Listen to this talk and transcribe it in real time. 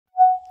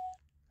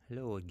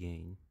Hello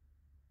again.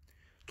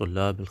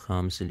 طلاب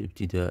الخامس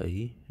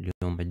الابتدائي،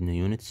 اليوم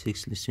عندنا Unit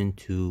 6 Listen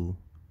 2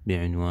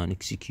 بعنوان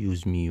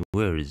Excuse me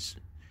where's.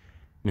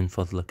 من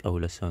فضلك أو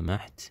لو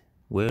سمحت،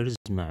 where's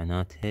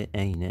معناتها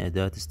أين،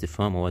 أداة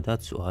استفهام أو أداة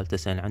سؤال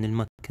تسأل عن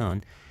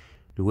المكان.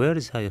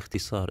 where's هاي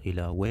اختصار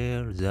إلى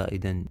where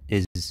زائدا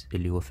is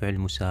اللي هو فعل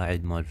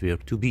مساعد مال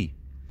verb to be.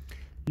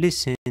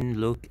 Listen,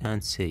 look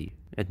and say.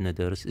 عندنا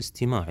درس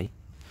استماعي.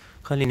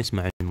 خلينا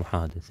نسمع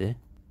المحادثة.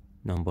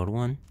 Number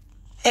 1.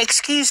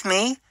 Excuse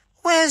me,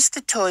 where's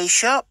the toy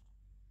shop?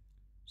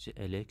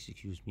 سأل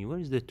excuse me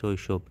where's the toy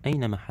shop؟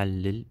 أين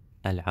محل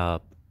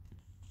الألعاب؟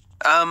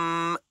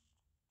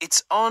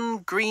 It's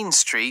on Green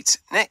Street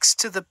next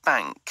to the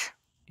bank.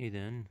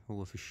 إذن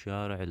هو في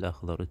الشارع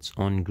الأخضر. It's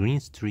on Green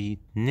Street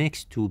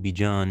next to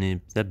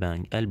بجانب the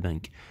bank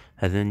البنك.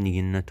 هذني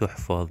قلنا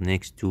تحفظ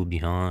next to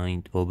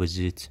behind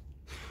opposite.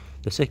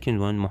 The second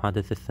one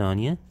محادثة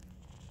الثانية.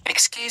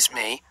 Excuse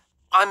me,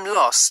 I'm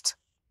lost.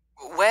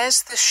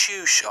 Where's the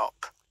shoe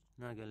shop?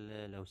 قال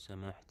له لو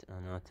سمحت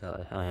أنا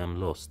تائه I am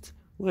lost.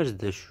 Where's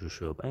the shoe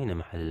shop؟ أين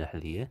محل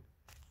الأحذية؟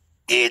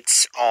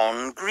 It's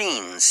on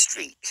Green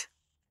Street,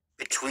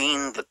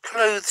 between the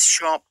clothes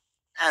shop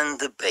and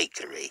the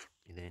bakery.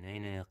 إذن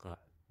أين يقع؟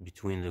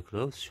 Between the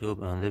clothes shop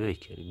and the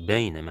bakery.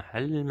 بين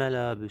محل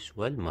الملابس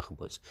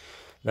والمخبز.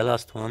 The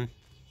last one.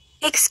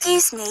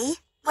 Excuse me,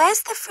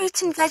 where's the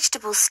fruit and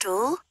vegetable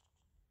stall?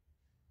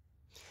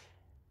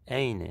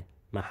 أين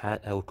محل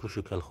أو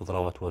كشك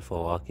الخضروات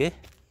والفواكه؟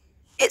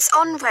 It's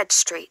on Red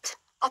Street,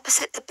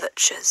 opposite the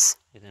butcher's.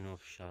 إذن هو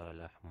في الشارع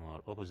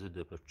الأحمر opposite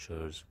the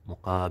butcher's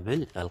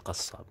مقابل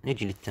القصاب.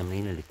 نجي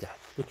للتمرين اللي تحت.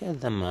 Look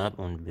at the map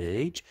on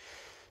page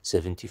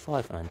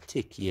 75 and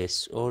tick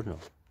yes or no.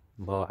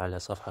 على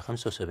صفحة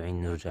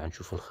 75 نرجع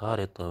نشوف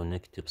الخارطة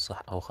ونكتب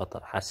صح أو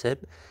خطأ حسب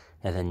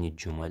هذني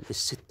الجمل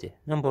الستة.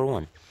 Number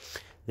 1.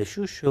 The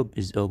shoe shop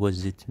is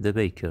opposite the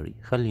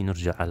bakery. خلي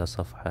نرجع على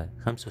صفحة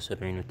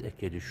 75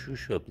 ونتأكد الشو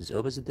shop is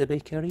opposite the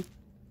bakery.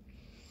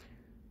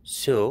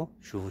 So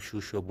شوفوا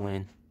الشو shop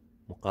وين؟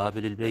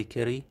 مقابل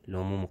البيكري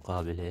لو مو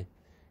مقابلها؟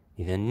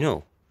 إذا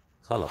no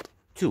غلط.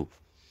 2.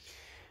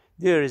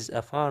 There is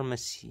a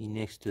pharmacy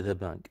next to the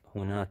bank.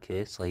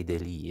 هناك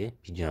صيدلية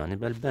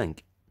بجانب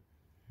البنك.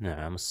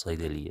 نعم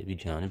الصيدلية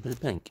بجانب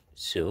البنك.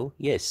 So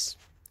yes.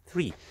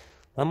 3.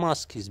 The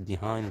mosque is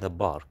behind the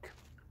park.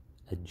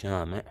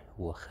 الجامع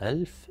هو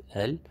خلف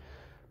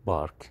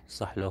البارك.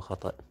 صح لو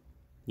خطأ؟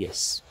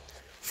 Yes.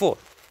 4.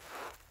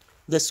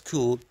 The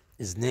school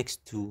is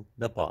next to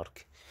the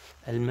park.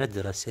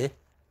 المدرسة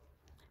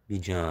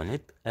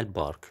بجانب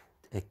البارك.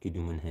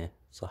 تأكدوا منها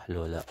صح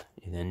لو لا؟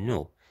 إذا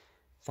no.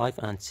 5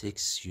 and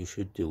 6 you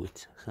should do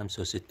it. 5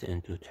 و 6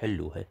 أنتوا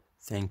تحلوها.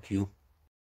 Thank you.